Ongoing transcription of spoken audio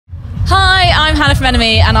from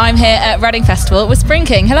Enemy, and I'm here at Reading Festival with Spring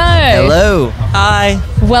King. Hello. Hello. Hi.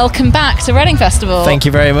 Welcome back to Reading Festival. Thank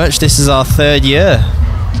you very much. This is our 3rd year.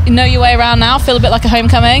 You know your way around now? Feel a bit like a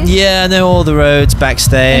homecoming? Yeah, I know all the roads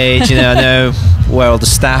backstage. I know where all the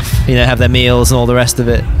staff, have their meals and all the rest of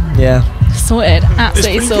it. Yeah. Sorted.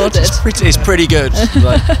 Absolutely sorted. It's pretty good.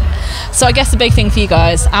 So I guess the big thing for you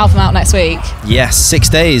guys, album out next week. Yes, 6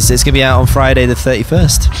 days. It's going to be out on Friday the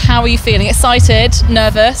 31st. How are you feeling? Excited?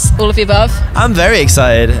 Nervous? All of the above? I'm very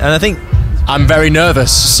excited, and I think I'm very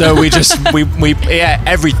nervous. So we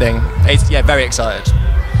everything. Very excited.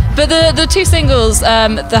 But the 2 singles,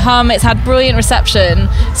 the Hum, it's had brilliant reception.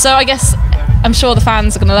 So I guess I'm sure the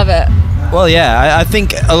fans are going to love it. Well, yeah, I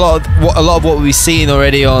think a lot of what we've seen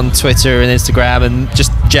already on Twitter and Instagram and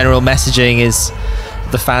just general messaging is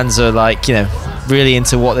the fans are really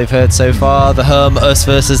into what they've heard so far. The Hum, Us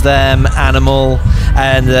Versus Them, Animal,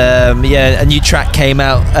 and a new track came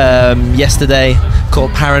out yesterday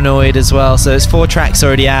called Paranoid as well. So it's 4 tracks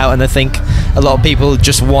already out, and I think a lot of people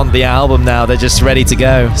just want the album now. They're just ready to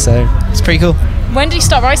go. So it's pretty cool. When did you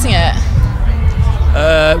start writing it?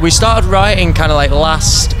 We started writing kind of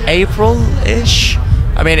last April-ish.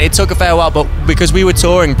 I mean, it took a fair while, but because we were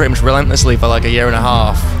touring pretty much relentlessly for a year and a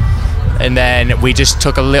half, and then we just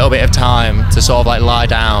took a little bit of time to sort of lie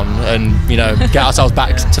down and get ourselves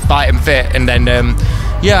back to fighting fit. And then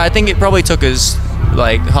I think it probably took us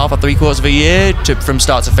half or 3/4 of a year from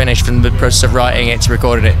start to finish, from the process of writing it to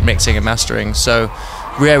recording it, mixing and mastering. So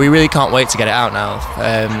yeah, we really can't wait to get it out now.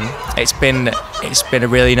 It's been a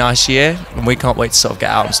really nice year, and we can't wait to sort of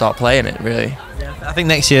get out and start playing it, really. I think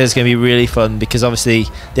next year is going to be really fun because obviously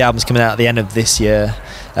the album's coming out at the end of this year.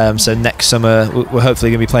 So next summer we're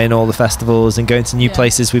hopefully going to be playing all the festivals and going to new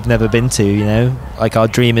places we've never been to. Our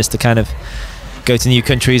dream is to kind of go to new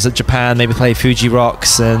countries like Japan, maybe play Fuji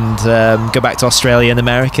Rocks, and go back to Australia and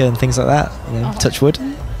America and things like that. Touch wood.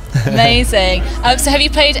 Amazing. So have you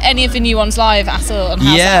played any of the new ones live at all, and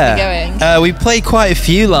how's that been going? We played quite a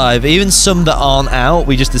few live, even some that aren't out.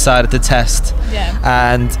 We just decided to test.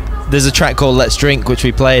 And there's a track called Let's Drink which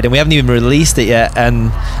we played, and we haven't even released it yet.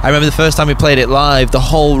 And I remember the first time we played it live, the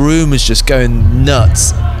whole room was just going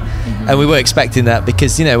nuts. And we weren't expecting that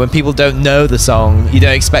because when people don't know the song, you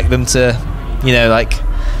don't expect them to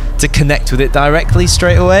to connect with it directly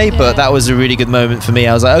straight away. But that was a really good moment for me.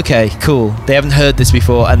 I was like, okay, cool, they haven't heard this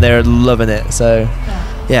before and they're loving it. So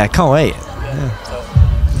yeah, I can't wait.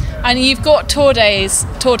 And you've got tour dates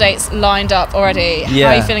lined up already. How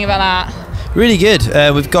are you feeling about that? Really good.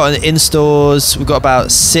 We've got in stores, we've got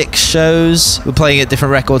about 6 shows. We're playing at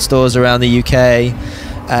different record stores around the UK,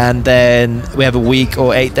 and then we have a week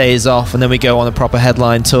or 8 days off, and then we go on a proper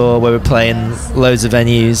headline tour where we're playing loads of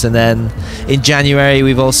venues. And then in January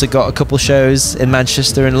we've also got a couple shows in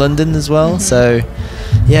Manchester and London as well. So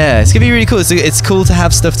yeah, it's gonna be really cool. It's cool to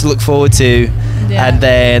have stuff to look forward to, and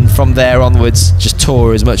then from there onwards just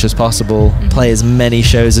tour as much as possible, play as many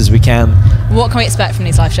shows as we can. What can we expect from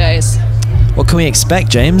these live shows? What can we expect,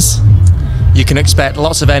 James? You can expect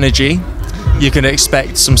lots of energy. You can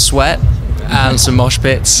expect some sweat and some mosh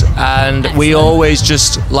pits, and we always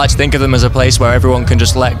just like to think of them as a place where everyone can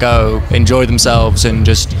just let go, enjoy themselves, and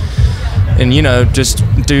just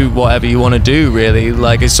do whatever you want to do, really.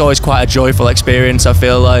 It's always quite a joyful experience, I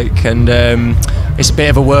feel like, and it's a bit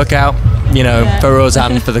of a workout, for us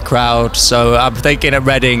and for the crowd. So I'm thinking at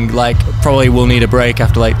Reading, probably we'll need a break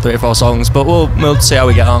after 3 or 4 songs, but we'll see how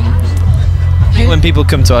we get on. I think when people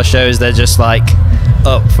come to our shows, they're just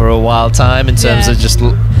up for a wild time in terms of just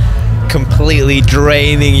completely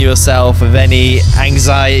draining yourself of any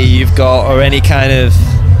anxiety you've got or any kind of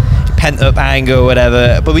pent-up anger or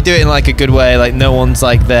whatever. But we do it in a good way. No one's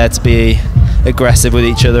there to be aggressive with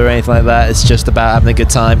each other or anything like that. It's just about having a good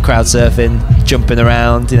time, crowd surfing, jumping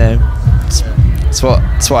around. That's what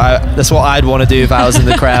I'd want to do if I was in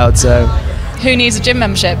the crowd. So. Who needs a gym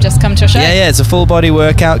membership? Just come to a show? Yeah, it's a full body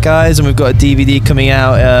workout, guys, and we've got a DVD coming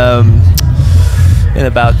out in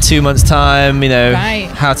about 2 months' time.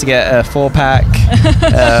 How to get a 4-pack,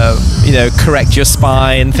 correct your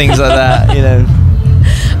spine, things like that.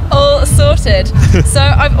 All sorted. So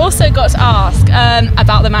I've also got to ask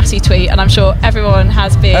about the Matty tweet, and I'm sure everyone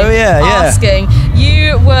has been asking.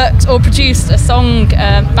 You worked or produced a song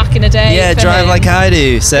back in the day. Yeah, Drive Like I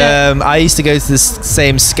Do. So I used to go to the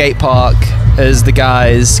same skate park as the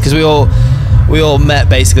guys because we all met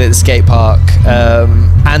basically at the skate park.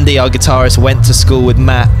 Andy, our guitarist, went to school with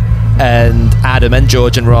Matt and Adam and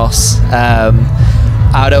George and Ross.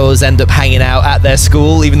 I'd always end up hanging out at their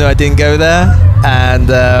school even though I didn't go there, and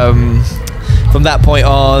from that point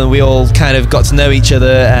on we all kind of got to know each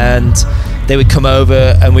other, and they would come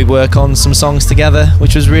over and we'd work on some songs together,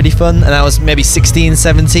 which was really fun. And I was maybe 16,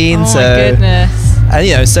 17. Oh, my goodness. And,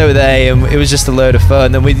 you know, so were they, and it was just a load of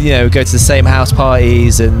fun. And we'd, you know, go to the same house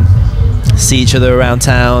parties and see each other around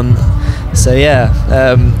town. So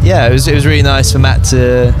it was really nice for Matt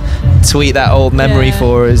to tweet that old memory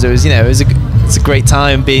for us. It was, you know, it's a great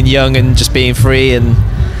time being young and just being free and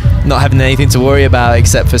not having anything to worry about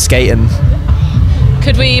except for skating.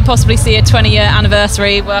 Could we possibly see a 20-year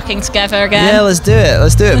anniversary working together again? Yeah, let's do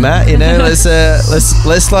it, Matt. You know,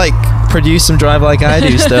 let's like produce some Drive Like I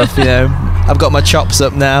Do stuff. You know, I've got my chops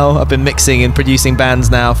up now. I've been mixing and producing bands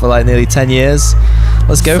now for like nearly 10 years.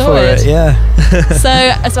 Let's go for it. Yeah. So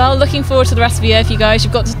as well, looking forward to the rest of the year for you guys.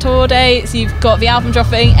 You've got the tour dates, you've got the album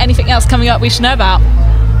dropping. Anything else coming up we should know about?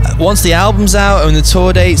 Once the album's out and the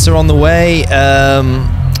tour dates are on the way,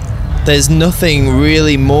 there's nothing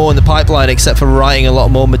really more in the pipeline except for writing a lot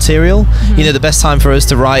more material. You know, the best time for us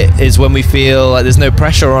to write is when we feel like there's no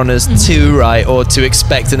pressure on us to write or to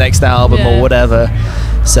expect the next album or whatever.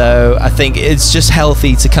 So I think it's just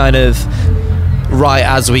healthy to kind of write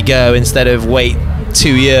as we go instead of wait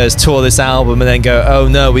 2 years, tour this album and then go, oh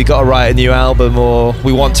no, we got to write a new album, or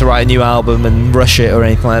we want to write a new album and rush it or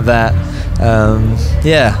anything like that.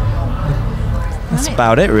 That's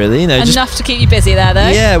about it, really. You know, enough to keep you busy there, though.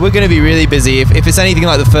 Yeah, we're going to be really busy. If it's anything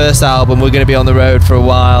like the first album, we're going to be on the road for a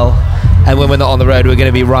while. And when we're not on the road, we're going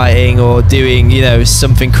to be writing or doing, you know,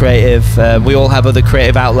 something creative. We all have other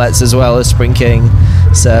creative outlets as well as Spring King.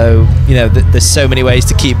 So, you know, there's so many ways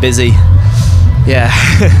to keep busy. Yeah.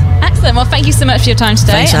 Excellent. Well, thank you so much for your time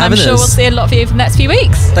today. Thanks for having us. I'm sure we'll see a lot of you for the next few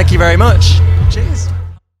weeks. Thank you very much.